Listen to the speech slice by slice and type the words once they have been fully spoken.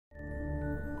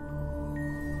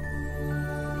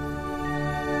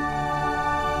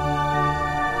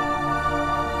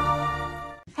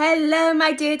Hello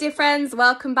my dear friends,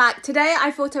 welcome back. Today I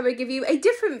thought I would give you a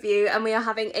different view, and we are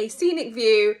having a scenic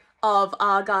view of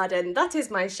our garden. That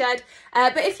is my shed,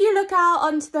 but if you look out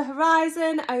onto the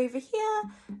horizon over here,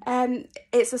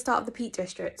 it's the start of the Peak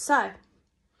District, so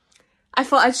I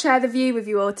thought I'd share the view with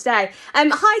you all today.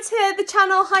 Hi to the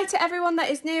channel, hi to everyone that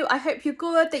is new. I hope you're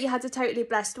good, that you had a totally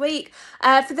blessed week.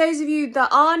 For those of you that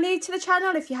are new to the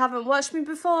channel, if you haven't watched me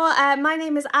before, my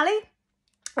name is Ali.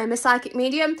 I'm a psychic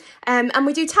medium, and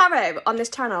we do tarot on this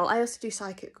channel. I also do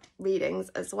psychic readings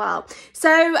as well.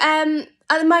 So at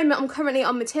the moment I'm currently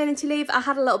on maternity leave. I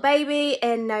had a little baby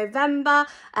in November.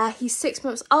 He's 6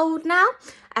 months old now,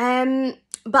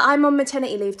 but I'm on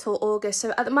maternity leave till August,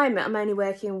 so at the moment I'm only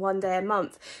working 1 day a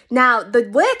month. Now, the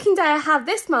working day I have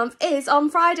this month is on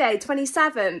Friday,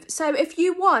 27th. So if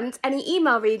you want any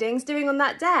email readings doing on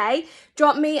that day,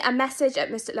 drop me a message at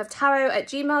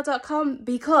mysticlovetarot@gmail.com,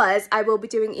 because I will be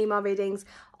doing email readings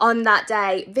on that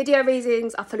day. Video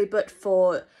readings are fully booked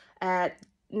for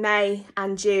May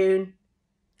and June.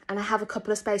 And I have a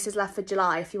couple of spaces left for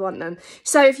July if you want them.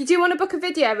 So if you do want to book a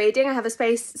video reading, I have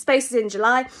spaces in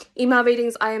July. Email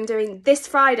readings I am doing this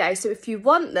Friday. So if you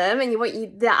want them and you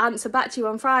want the answer back to you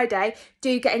on Friday,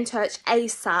 do get in touch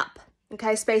ASAP.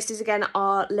 Okay, spaces again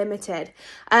are limited.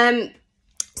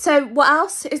 So what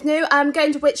else is new? I'm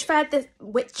going to Witch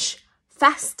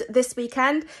Fest this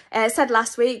weekend. Said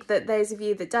last week that those of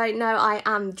you that don't know, I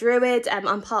am Druid.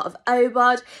 I'm part of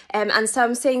OBOD, and so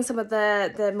I'm seeing some of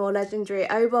the more legendary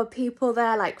OBOD people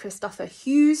there, like Christopher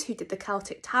Hughes, who did the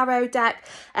Celtic Tarot deck,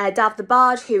 Dav the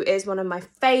Bard, who is one of my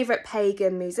favourite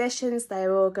pagan musicians.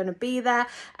 They're all going to be there,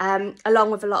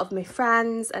 along with a lot of my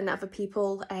friends and other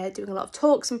people doing a lot of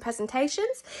talks and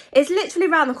presentations. It's literally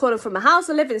around the corner from my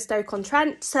house. I live in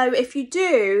Stoke-on-Trent, so if you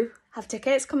do have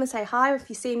tickets, come and say hi if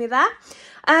you see me there.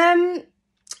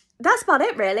 That's about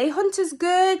it really. Hunter's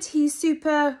good, he's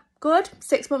super good,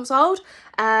 6 months old,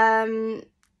 trying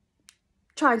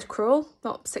to crawl,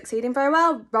 not succeeding very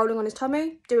well, rolling on his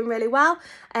tummy, doing really well.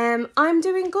 I'm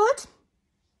doing good.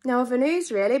 No other news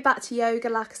really, back to yoga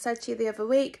like I said to you the other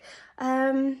week.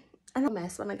 And I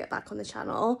promise when I get back on the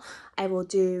channel I will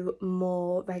do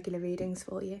more regular readings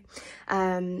for you.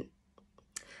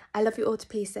 I love you all to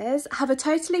pieces. Have a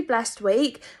totally blessed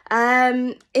week.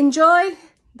 Enjoy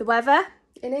the weather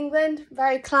in England.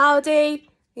 Very cloudy.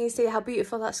 You can see how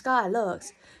beautiful that sky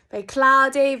looks. Very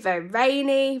cloudy, very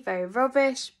rainy, very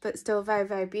rubbish, but still very,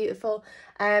 very beautiful.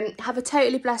 Have a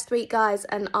totally blessed week, guys,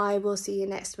 and I will see you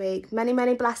next week. Many,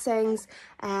 many blessings,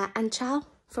 and ciao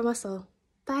from us all.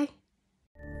 Bye.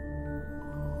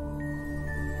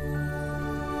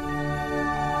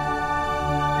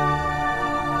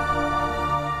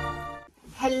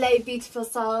 Hello beautiful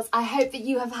souls, I hope that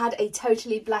you have had a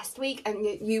totally blessed week and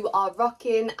you are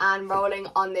rocking and rolling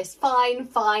on this fine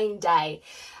day.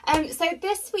 So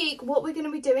this week what we're going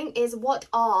to be doing is what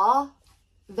are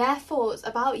their thoughts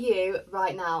about you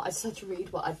right now. I just had to read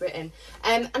what I've written,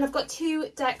 and I've got 2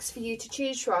 decks for you to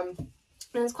choose from.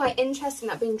 And it's quite interesting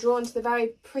that I've been drawn to the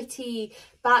very pretty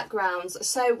backgrounds.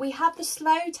 So we have the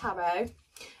Slow Tarot,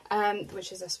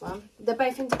 which is this one. They're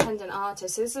both independent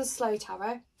artists. So this is Slow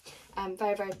Tarot.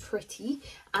 Very, very pretty.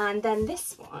 And then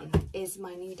this one is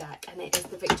my new deck, and it is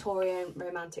the Victorian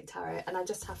Romantic Tarot, and I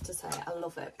just have to say I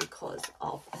love it because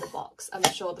of the box. I'm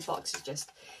sure the box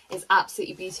is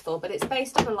absolutely beautiful, but it's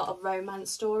based on a lot of romance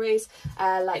stories,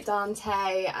 like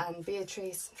Dante and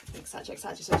Beatrice, etc,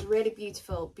 etc. So it's a really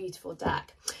beautiful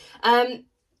deck.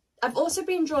 I've also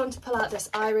been drawn to pull out this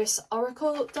Iris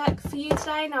Oracle deck for you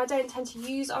today. Now, I don't tend to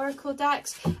use Oracle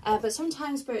decks, but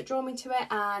sometimes Spirit draw me to it,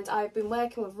 and I've been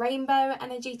working with rainbow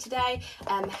energy today,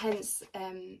 hence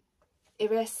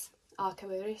Iris,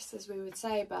 Arco-Iris as we would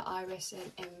say, but Iris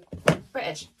in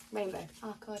British, rainbow,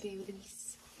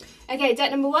 Arco-Iris. Okay,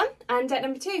 deck number 1 and deck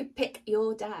number 2, pick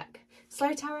your deck.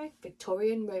 Slow Tarot,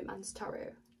 Victorian Romance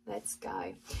Tarot. Let's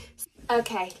go.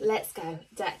 Okay, let's go.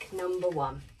 Deck number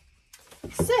 1.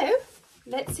 So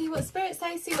let's see what Spirit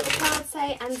says, see what the cards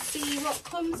say, and see what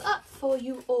comes up for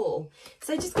you all.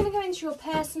 So just going to go into your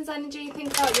person's energy,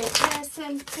 think about your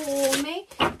person for me.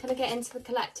 Can I get into the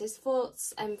collector's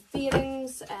thoughts and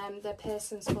feelings, their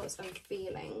person's thoughts and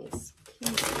feelings,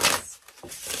 please.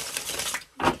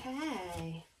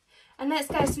 Okay, and let's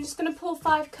go. So I'm just going to pull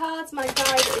 5 cards. My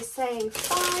guide is saying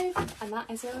 5, and that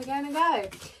is where we're going to go.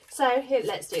 So here,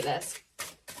 let's do this.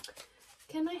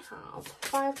 Can I have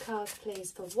 5 cards,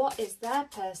 please, for what is their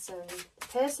person, the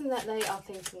person that they are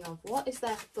thinking of? What is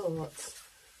their thoughts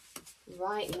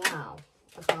right now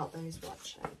about those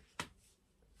watching?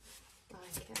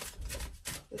 Like it.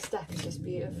 This deck is just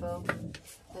beautiful.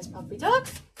 There's Puppy Dog.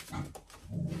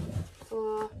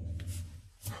 4,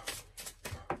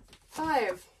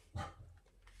 5.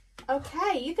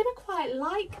 Okay, you're going to quite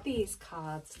like these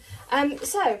cards.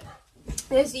 So,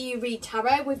 as you read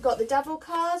tarot, we've got the Devil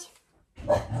card.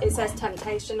 It says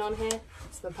Temptation on here.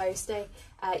 It's my postie.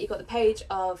 You've got the Page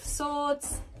of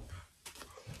Swords.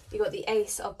 You've got the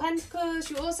Ace of Pentacles.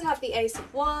 You also have the Ace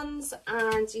of Wands.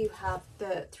 And you have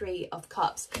the Three of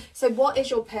Cups. So what is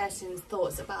your person's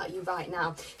thoughts about you right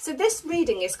now? So this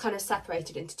reading is kind of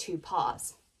separated into 2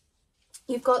 parts.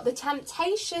 You've got the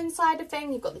temptation side of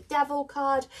thing, you've got the Devil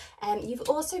card, and you've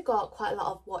also got quite a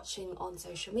lot of watching on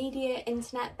social media,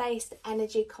 internet-based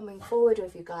energy coming forward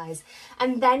with you guys.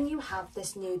 And then you have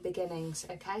this new beginnings,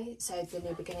 okay? So the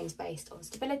new beginnings based on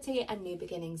stability and new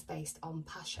beginnings based on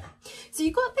passion. So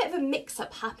you've got a bit of a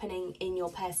mix-up happening in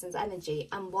your person's energy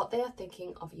and what they are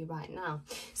thinking of you right now.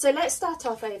 So let's start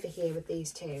off over here with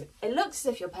these 2. It looks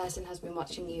as if your person has been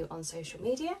watching you on social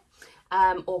media.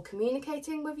 Or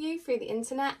communicating with you through the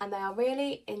internet, and they are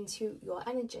really into your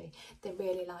energy. They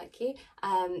really like you.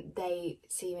 They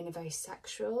see you in a very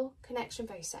sexual connection,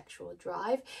 very sexual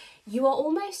drive. You are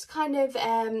almost kind of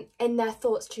in their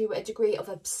thoughts to a degree of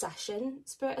obsession,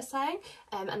 Spirit is saying.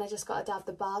 And I just got a dab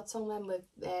the Bard song then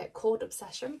with chord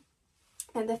obsession.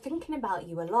 And they're thinking about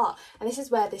you a lot. And this is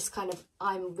where this kind of,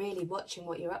 I'm really watching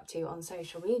what you're up to on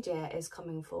social media is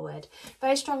coming forward.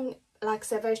 Very strong, like I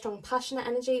said, very strong passionate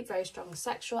energy, very strong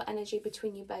sexual energy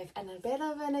between you both, and a bit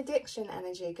of an addiction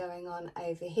energy going on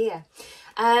over here.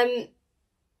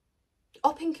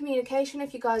 Up in communication,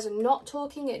 if you guys are not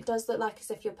talking, it does look like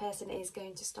as if your person is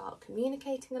going to start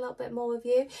communicating a little bit more with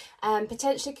you,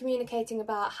 potentially communicating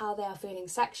about how they are feeling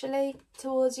sexually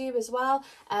towards you as well.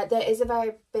 There is a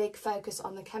very big focus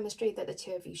on the chemistry that the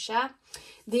 2 of you share.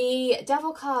 The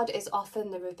Devil card is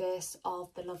often the reverse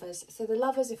of the Lovers. So the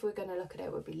Lovers, if we're going to look at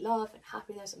it, would be love and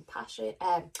happiness and passion,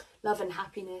 love and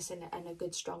happiness and a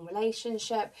good strong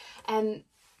relationship.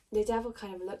 The Devil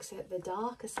kind of looks at the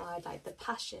darker side, like the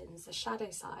passions, the shadow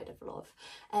side of love,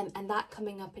 and that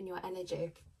coming up in your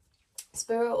energy.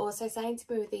 Spirit also saying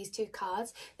to me with these 2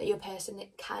 cards that your person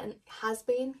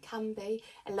can be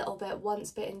a little bit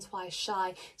once bitten, twice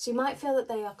shy. So you might feel that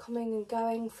they are coming and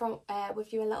going from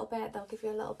with you a little bit. They'll give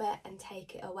you a little bit and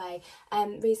take it away.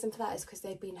 Reason for that is because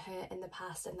they've been hurt in the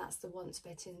past, and that's the once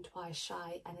bitten, twice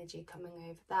shy energy coming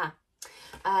over there.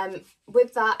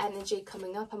 With that energy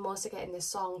coming up, I'm also getting this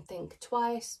song Think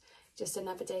Twice, just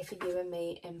another day for you and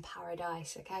me in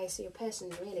paradise. Okay, so your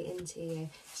person's really into you.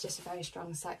 It's just a very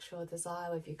strong sexual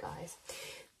desire with you guys.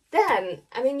 Then,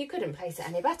 I mean, you couldn't place it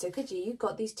any better, could you? You've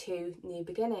got these 2 new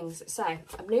beginnings. So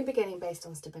a new beginning based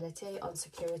on stability, on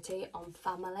security, on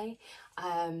family.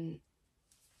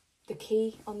 The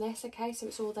key on this, okay, so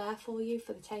it's all there for you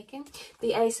for the taking.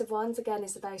 The Ace of Wands again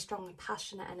is a very strong and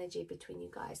passionate energy between you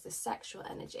guys, the sexual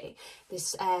energy,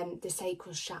 this the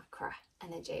sacral chakra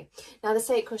energy. Now the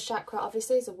sacral chakra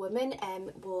obviously as a woman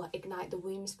will ignite the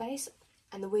womb space,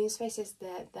 and the womb space is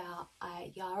the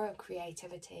Yara of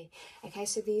creativity. Okay,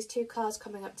 so these 2 cards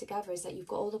coming up together is that you've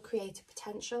got all the creative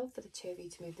potential for the 2 of you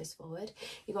to move this forward.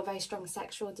 You've got very strong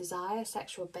sexual desire,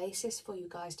 sexual basis for you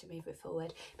guys to move it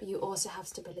forward, but you also have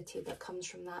stability that comes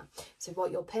from that. So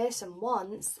what your person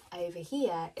wants over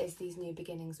here is these new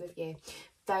beginnings with you.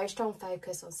 Very strong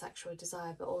focus on sexual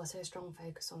desire, but also a strong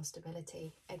focus on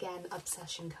stability. Again,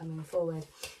 obsession coming forward.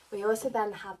 We also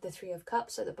then have the Three of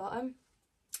Cups at the bottom.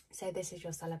 So this is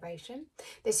your celebration.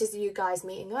 This is you guys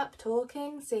meeting up,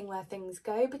 talking, seeing where things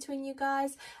go between you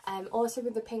guys. Also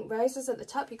with the pink roses at the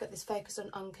top, you've got this focus on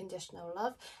unconditional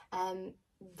love.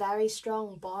 Very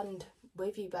strong bond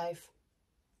with you both.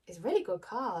 It's really good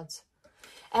cards.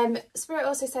 Spirit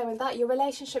also saying with that, your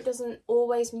relationship doesn't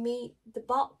always meet the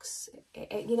box.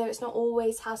 You know, it's not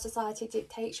always how society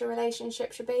dictates your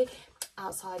relationship should be.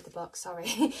 Outside the box,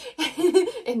 sorry.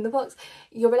 In the box.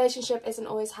 Your relationship isn't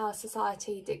always how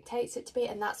society dictates it to be,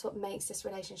 and that's what makes this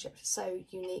relationship so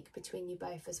unique between you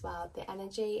both as well. The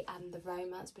energy and the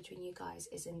romance between you guys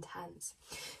is intense.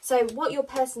 So what your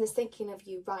person is thinking of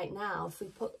you right now, if we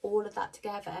put all of that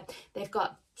together, they've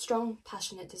got strong,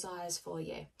 passionate desires for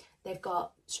you. They've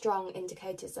got strong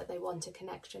indicators that they want a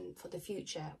connection for the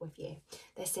future with you.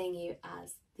 They're seeing you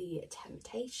as the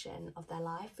temptation of their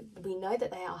life. We know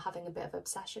that they are having a bit of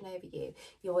obsession over you.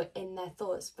 You're in their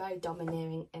thoughts, very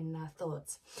domineering in their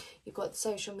thoughts. You've got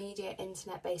social media,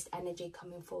 internet-based energy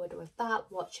coming forward with that,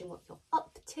 watching what you're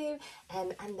up to,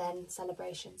 and then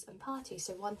celebrations and parties.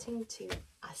 So wanting to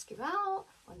ask you out,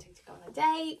 wanting to go on a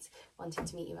date, wanting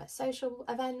to meet you at social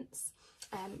events.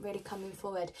 Really coming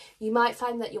forward. You might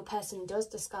find that your person does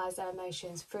disguise their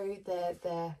emotions through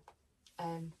the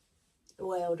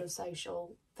world of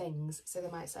social things. So they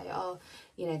might say, oh,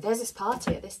 you know, there's this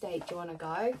party at this date, do you want to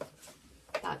go?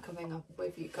 that coming up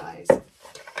with you guys.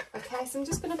 Okay, so I'm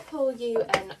just going to pull you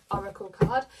an oracle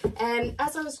card.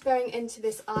 As I was going into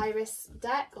this Iris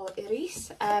deck, or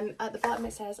Iris, at the bottom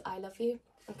it says, I love you.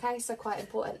 Okay, so quite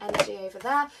important energy over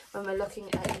there. When we're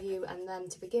looking at you and them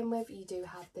to begin with, you do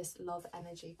have this love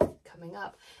energy coming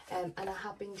up. And I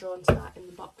have been drawn to that in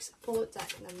the box for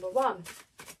deck number 1.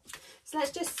 So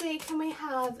let's just see, can we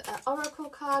have an oracle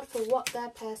card for what their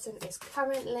person is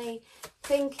currently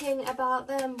thinking about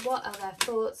them? What are their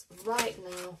thoughts right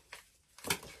now?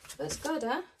 That's good,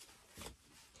 huh?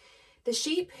 The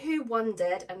sheep who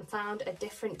wandered and found a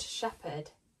different shepherd.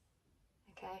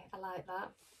 Okay, I like that.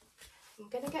 I'm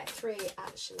going to get 3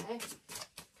 actually.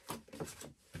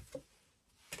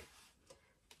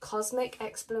 Cosmic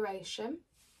exploration.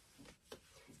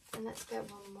 And let's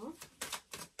get 1 more.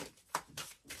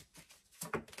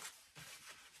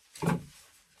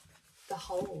 The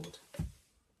hold.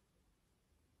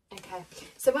 Okay,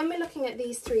 so when we're looking at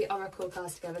these 3 oracle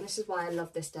cards together, and this is why I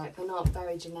love this deck, they're not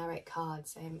very generic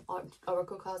cards.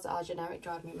 Oracle cards that are generic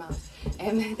drive me mad.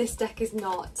 This deck is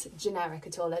not generic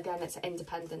at all. Again, it's an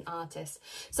independent artist.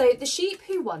 So the sheep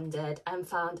who wandered and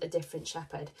found a different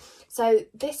shepherd. So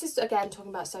this is again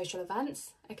talking about social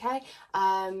events. Okay,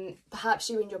 perhaps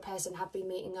you and your person have been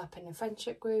meeting up in a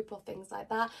friendship group or things like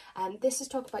that, and this is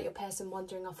talking about your person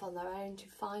wandering off on their own to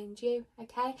find you.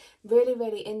 Okay,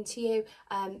 really into you.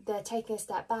 They're taking a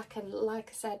step back, and like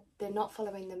I said, they're not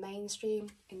following the mainstream.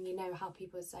 And you know how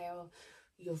people say, oh,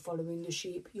 you're following the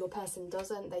sheep. Your person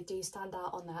doesn't. They do stand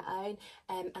out on their own,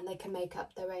 and they can make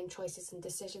up their own choices and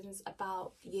decisions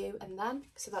about you and them.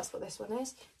 So that's what this one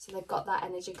is. So they've got that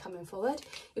energy coming forward.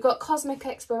 You've got cosmic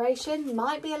exploration.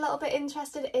 Might be a little bit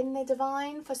interested in the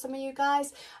divine for some of you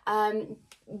guys.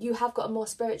 You have got a more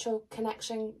spiritual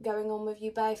connection going on with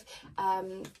you both.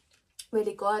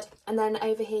 Really good. And then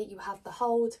over here you have the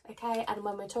hold. Okay, and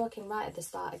when we're talking right at the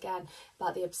start again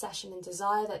about the obsession and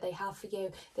desire that they have for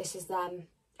you, this is them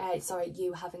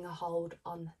you having a hold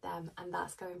on them, and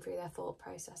that's going through their thought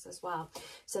process as well.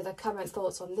 So the current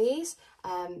thoughts on these,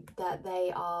 that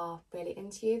they are really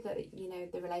into you, that you know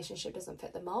the relationship doesn't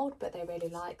fit the mold, but they really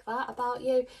like that about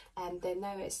you, and they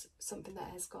know it's something that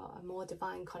has got a more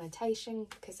divine connotation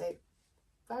because they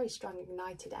very strong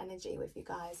ignited energy with you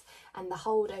guys, and the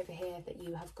hold over here that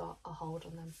you have got a hold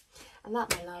on them. And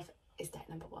that, my love, is deck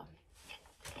number 1.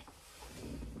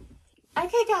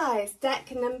 Okay guys,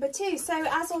 deck number 2. So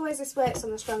as always, this works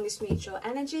on the strongest mutual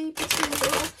energy between you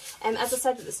all. As I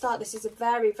said at the start, this is a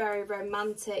very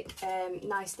romantic,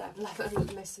 nice deck.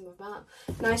 I've missed some of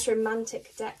that. Nice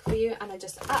romantic deck for you, and I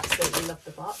just absolutely love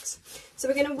the box. So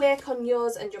we're going to work on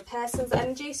yours and your person's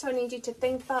energy. So I need you to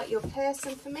think about your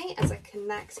person for me as I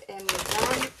connect in with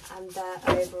them and their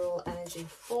overall energy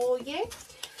for you.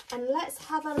 And let's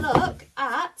have a look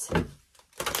at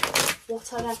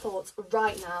what are their thoughts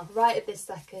right now, right at this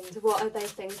second. What are they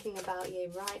thinking about you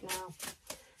right now?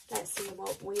 Let's see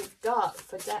what we've got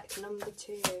for deck number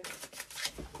 2.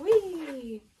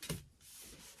 Whee!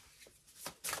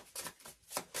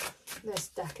 This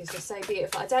deck is just so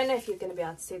beautiful. I don't know if you're going to be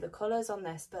able to see the colours on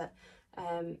this, but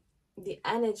the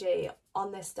energy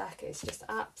on this deck is just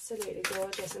absolutely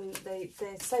gorgeous, and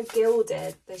they're so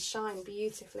gilded. They shine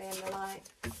beautifully in the light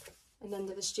and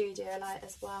under the studio light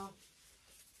as well.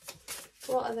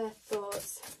 What are their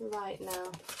thoughts right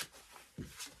now?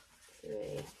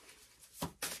 3.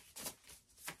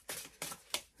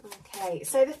 Okay,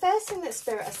 so the first thing that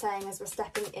Spirit are saying as we're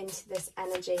stepping into this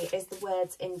energy is the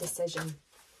words indecision.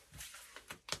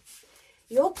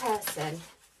 Your person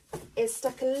is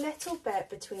stuck a little bit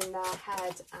between their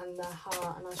head and their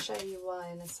heart, and I'll show you why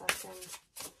in a second.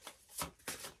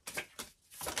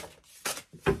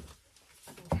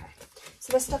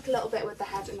 They're stuck a little bit with the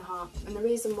head and the heart, and the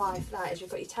reason why for that is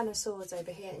you've got your 10 of swords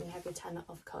over here and you have your 10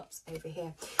 of cups over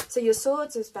here. So your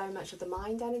swords is very much of the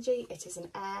mind energy, it is an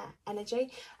air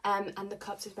energy, and the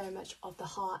cups is very much of the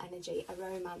heart energy, a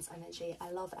romance energy,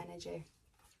 a love energy.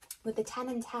 With the 10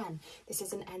 and 10, this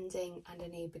is an ending and a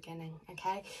new beginning.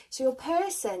 Okay, so your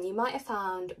person, you might have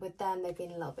found with them they've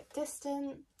been a little bit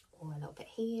distant, or a little bit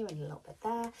here and a little bit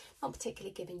there, not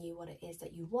particularly giving you what it is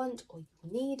that you want or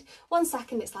you need. 1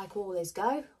 second it's like all is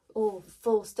go, all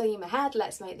full steam ahead,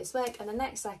 let's make this work, and the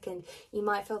next second you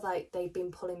might feel like they've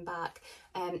been pulling back,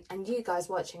 and you guys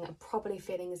watching are probably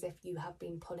feeling as if you have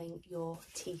been pulling your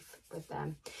teeth with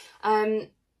them. On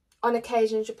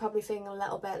occasions you're probably feeling a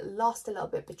little bit lost, a little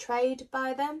bit betrayed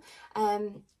by them,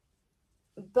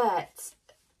 but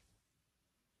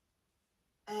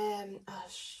oh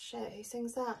shit, who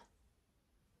sings that?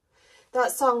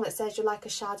 That song that says you're like a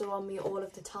shadow on me all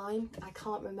of the time. I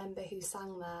can't remember who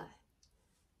sang that.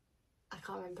 I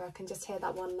can't remember, I can just hear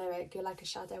that one lyric, you're like a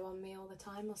shadow on me all the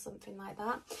time, or something like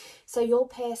that. So your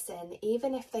person,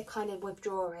 even if they're kind of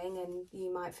withdrawing and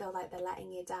you might feel like they're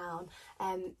letting you down,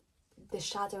 the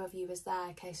shadow of you is there.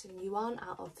 Okay, so you aren't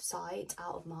out of sight,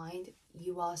 out of mind,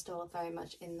 you are still very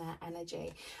much in their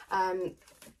energy.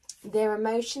 Their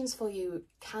emotions for you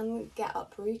can get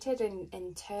uprooted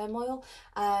in turmoil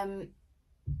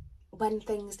when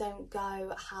things don't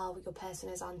go how your person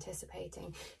is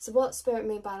anticipating. So what Spirit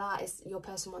mean by that is your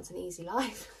person wants an easy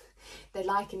life. They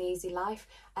like an easy life,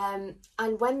 and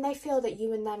when they feel that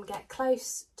you and them get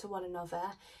close to one another,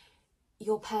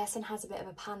 your person has a bit of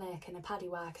a panic and a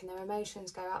paddywhack, and their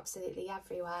emotions go absolutely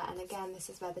everywhere. And again, this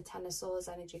is where the Ten of Swords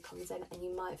energy comes in, and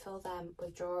you might feel them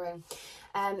withdrawing.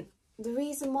 The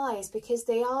reason why is because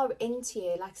they are into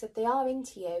you. Like I said, they are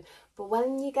into you, but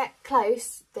when you get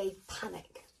close, they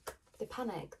panic. They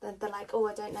panic. They're like, oh,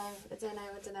 I don't know.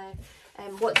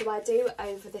 What do I do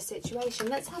over the situation?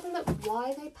 Let's have a look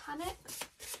why they panic.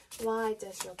 Why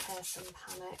does your person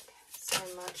panic so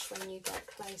much when you get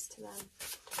close to them,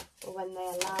 or when they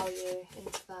allow you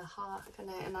into their heart?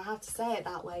 And I have to say it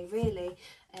that way, really,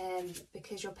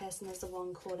 because your person is the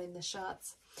one calling the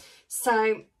shots.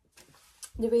 So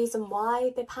the reason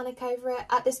why they panic over it,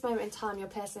 at this moment in time, your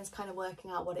person is kind of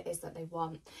working out what it is that they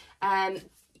want.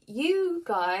 You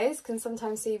guys can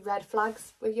sometimes see red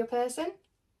flags with your person.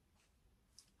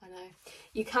 I know.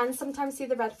 You can sometimes see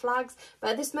the red flags, but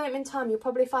at this moment in time, you're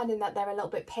probably finding that they're a little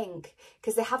bit pink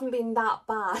because they haven't been that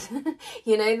bad.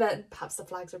 You know, that perhaps the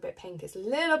flags are a bit pink. It's a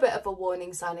little bit of a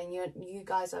warning sign, and you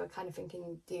guys are kind of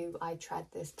thinking, do I tread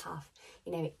this path?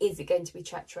 You know, is it going to be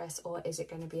treacherous, or is it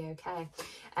going to be okay?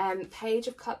 Page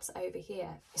of Cups over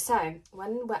here. So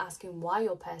when we're asking why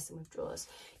your person withdraws,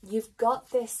 you've got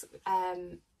this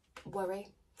worry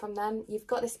from them. You've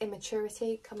got this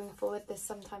immaturity coming forward, this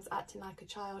sometimes acting like a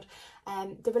child.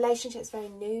 The relationship's very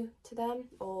new to them,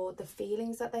 or the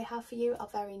feelings that they have for you are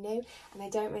very new, and they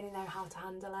don't really know how to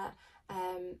handle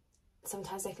it.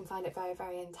 Sometimes they can find it very,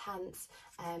 very intense.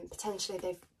 Potentially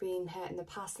they've been hurt in the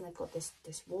past, and they've got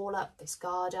this wall up, this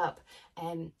guard up,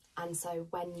 and so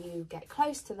when you get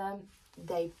close to them,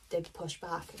 they push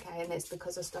back, okay, and it's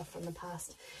because of stuff from the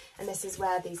past. And this is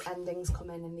where these endings come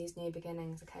in and these new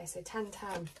beginnings. Okay, so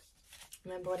 10-10.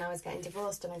 Remember when I was getting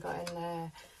divorced and I got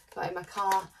in my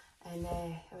car, and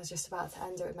I was just about to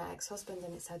end it with my ex-husband,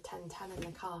 and it said 10-10 in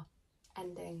the car.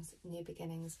 Endings, new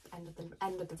beginnings, end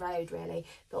of the road, really,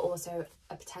 but also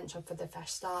a potential for the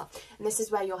fresh start. And this is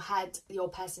where your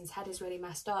person's head is really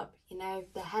messed up. You know,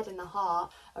 the head and the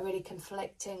heart are really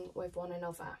conflicting with one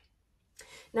another.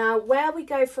 Now, where we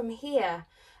go from here,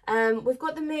 we've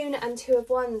got the Moon and Two of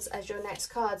Wands as your next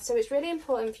card. So it's really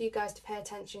important for you guys to pay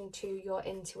attention to your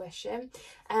intuition.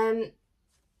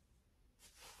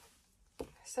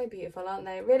 So beautiful, aren't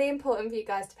they? Really important for you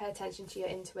guys to pay attention to your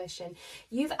intuition.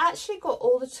 You've actually got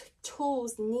all the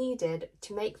tools needed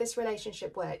to make this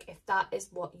relationship work if that is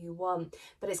what you want.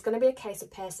 But it's going to be a case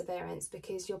of perseverance,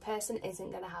 because your person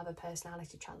isn't going to have a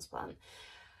personality transplant.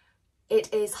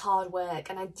 It is hard work,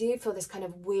 and I do feel this kind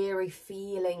of weary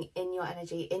feeling in your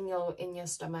energy, in your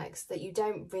stomachs, that you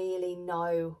don't really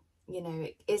know, you know,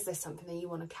 is this something that you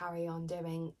want to carry on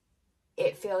doing?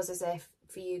 It feels as if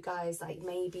for you guys, like,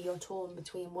 maybe you're torn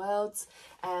between worlds,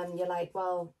 and you're like,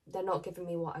 well, they're not giving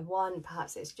me what I want.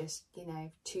 Perhaps it's just, you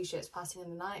know, two ships passing in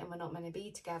the night and we're not meant to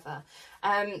be together.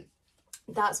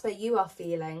 That's where you are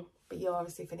feeling. But you're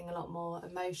obviously feeling a lot more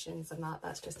emotions than that.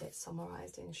 That's just it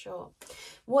summarised in short.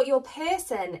 What your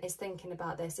person is thinking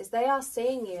about this is they are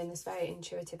seeing you in this very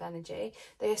intuitive energy.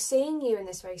 They are seeing you in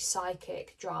this very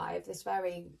psychic drive, this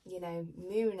very, you know,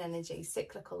 moon energy,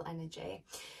 cyclical energy.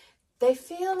 They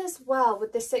feel as well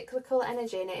with the cyclical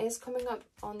energy, and it is coming up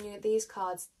on these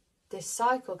cards, this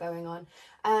cycle going on,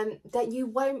 that you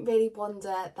won't really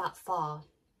wander that far.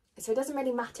 So it doesn't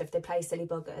really matter if they play silly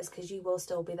buggers, because you will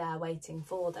still be there waiting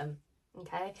for them.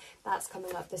 Okay, that's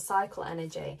coming up, the cycle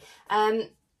energy.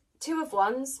 Two of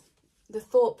Wands, the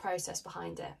thought process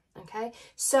behind it. Okay,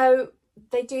 so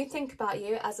they do think about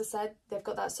you. As I said, they've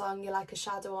got that song, You're Like a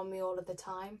Shadow on Me All of the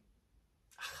Time.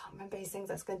 I can't remember these things.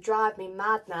 That's going to drive me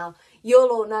mad now. You'll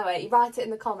all know it. You write it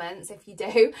in the comments if you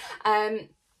do.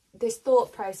 This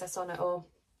thought process on it all.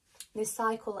 This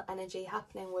cycle energy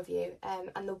happening with you,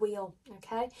 and the wheel.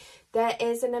 Okay, there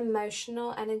is an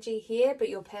emotional energy here, but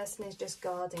your person is just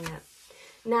guarding it.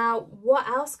 Now, what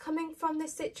else coming from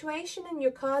this situation? In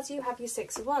your cards, you have your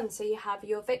Six of Wands, so you have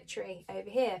your victory over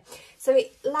here. So,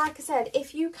 like I said,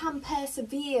 if you can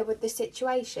persevere with the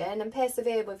situation and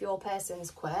persevere with your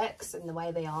person's quirks and the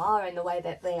way they are and the way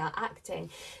that they are acting,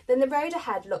 then the road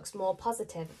ahead looks more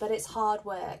positive. But it's hard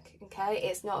work, okay?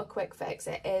 It's not a quick fix.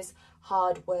 It is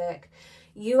hard work.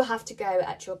 You have to go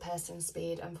at your person's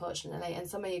speed, unfortunately, and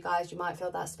some of you guys, you might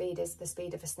feel that speed is the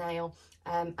speed of a snail,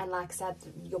 and like I said,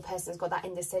 your person's got that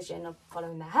indecision of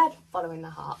following their head, following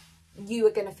their heart. You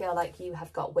are going to feel like you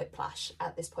have got whiplash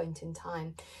at this point in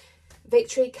time.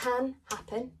 Victory can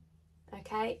happen,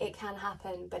 okay, it can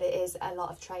happen, but it is a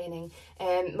lot of training.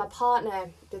 My partner,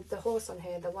 the horse on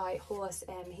here, the white horse,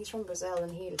 he's from Brazil,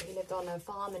 and he lived on a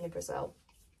farm in Brazil.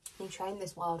 He trained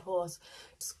this wild horse.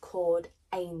 It's called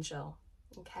Angel.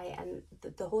 Okay, and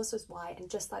the horse was white, and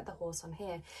just like the horse on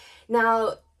here.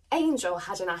 Now, Angel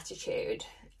had an attitude.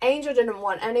 Angel didn't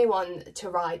want anyone to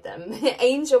ride them.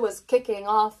 Angel was kicking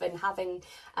off and having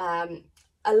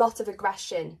a lot of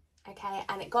aggression, okay?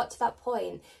 And it got to that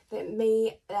point that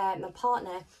my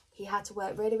partner, he had to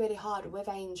work really, really hard with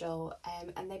Angel,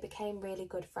 and they became really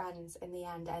good friends in the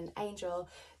end. And Angel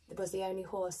was the only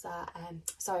horse that,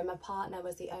 my partner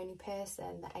was the only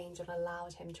person that Angel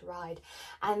allowed him to ride.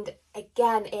 And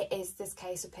again, it is this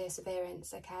case of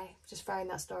perseverance, okay? Just throwing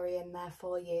that story in there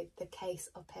for you, the case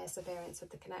of perseverance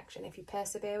with the connection. If you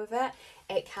persevere with it,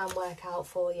 it can work out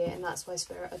for you, and that's why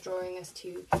Spirit are drawing us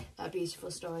to that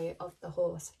beautiful story of the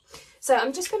horse. So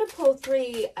I'm just going to pull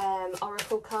 3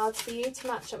 oracle cards for you to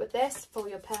match up with this for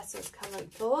your person's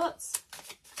current thoughts.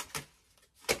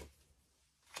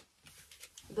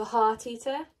 The Heart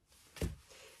Eater.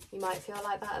 You might feel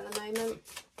like that at the moment.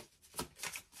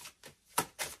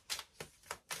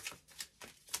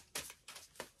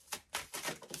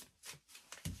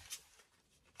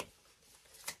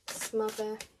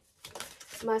 Smother.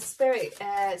 My spirit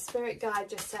guide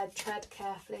just said, tread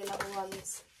carefully, little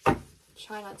ones.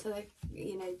 Try not to,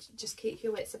 you know, just keep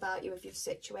your wits about you with your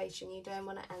situation. You don't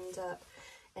want to end up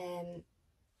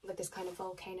with this kind of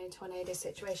volcano tornado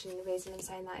situation. And the reason I'm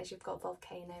saying that is you've got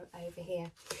volcano over here.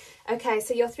 Okay,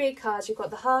 so your 3 cards, you've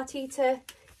got the Heart Eater,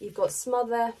 you've got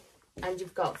Smother, and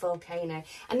you've got Volcano.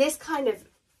 And this kind of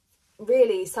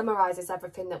really summarizes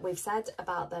everything that we've said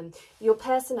about them. Your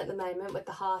person at the moment with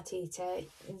the Heart Eater,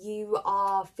 you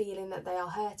are feeling that they are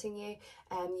hurting you,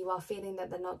 and you are feeling that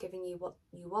they're not giving you what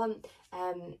you want,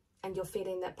 and you're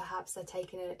feeling that perhaps they're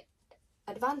taking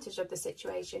advantage of the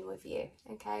situation with you,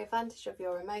 okay, advantage of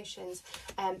your emotions,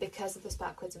 because of this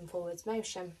backwards and forwards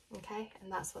motion, okay,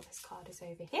 and that's what this card is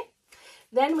over here.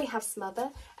 Then we have Smother,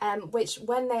 which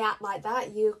when they act like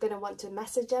that, you're going to want to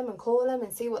message them and call them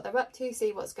and see what they're up to,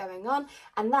 see what's going on,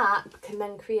 and that can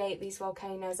then create these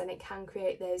volcanoes, and it can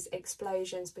create those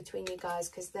explosions between you guys,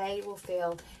 because they will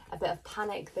feel a bit of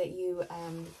panic that you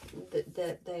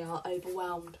that they are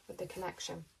overwhelmed with the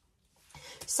connection.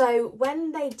 So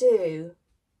when they do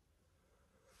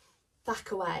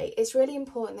back away, it's really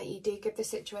important that you do give the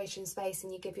situation space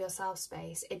and you give yourself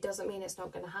space. It doesn't mean it's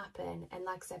not going to happen, and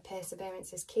like I said,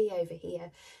 perseverance is key over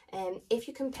here. If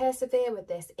you can persevere with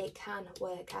this, it can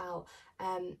work out,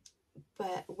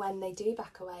 but when they do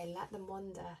back away, let them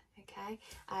wander, okay,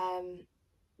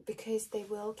 because they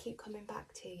will keep coming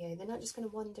back to you. They're not just going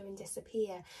to wander and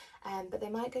disappear, but they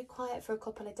might go quiet for a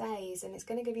couple of days, and it's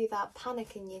going to give you that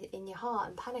panic in your heart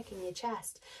and panic in your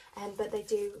chest, but they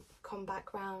do come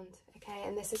back round, okay?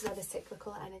 And this is where the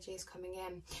cyclical energy is coming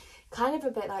in, kind of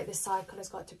a bit like the cycle has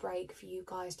got to break for you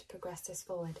guys to progress this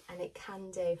forward, and it can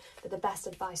do. But the best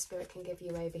advice Spirit can give you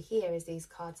over here is these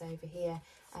cards over here.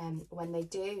 When they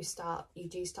do start, you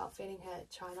do start feeling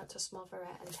hurt, try not to smother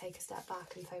it and take a step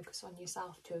back and focus on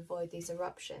yourself to avoid these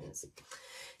eruptions.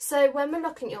 So when we're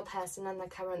looking at your person and their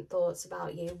current thoughts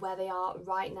about you, where they are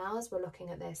right now as we're looking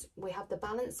at this, we have the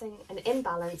balancing and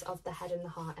imbalance of the head and the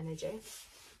heart energy.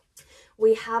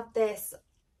 We have this,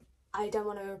 I don't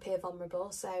want to appear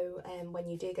vulnerable, so when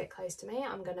you do get close to me,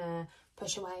 I'm going to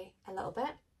push away a little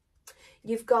bit.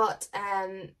 You've got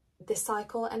the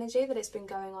cycle energy that it's been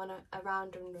going on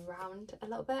around and around a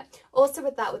little bit. Also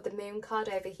with that, with the moon card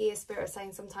over here, Spirit is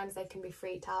saying sometimes they can be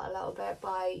freaked out a little bit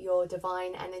by your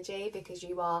divine energy, because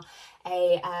you are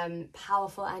a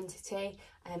powerful entity,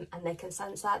 and they can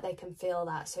sense that, they can feel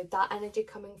that. So that energy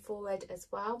coming forward as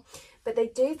well. But they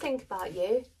do think about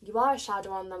you. You are a shadow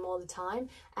on them all the time,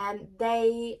 and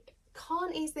they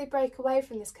can't easily break away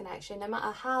from this connection, no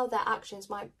matter how their actions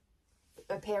might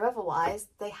appear otherwise.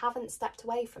 They haven't stepped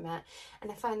away from it,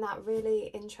 and I find that really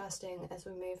interesting as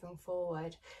we're moving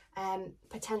forward.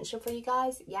 Potential for you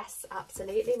guys, yes,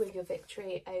 absolutely, with your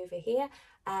victory over here,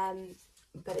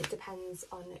 but it depends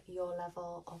on your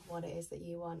level of what it is that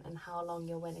you want and how long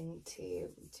you're willing to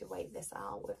wait this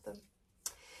out with them.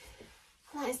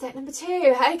 And that is deck number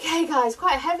 2. Okay guys,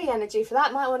 quite a heavy energy for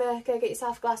that. Might want to go get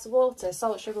yourself a glass of water,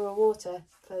 salt, sugar or water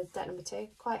for deck number 2.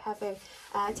 Quite heavy.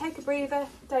 Take a breather.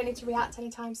 Don't need to react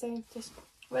anytime soon. Just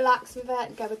relax with it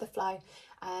and go with the flow.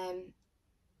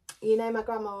 You know, my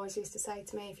grandma always used to say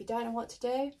to me, if you don't know what to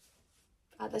do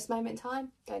at this moment in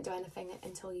time, don't do anything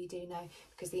until you do know,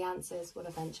 because the answers will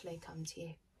eventually come to you.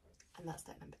 And that's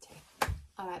step number 2.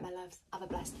 All right, my loves, have a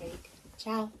blessed week.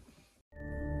 Ciao.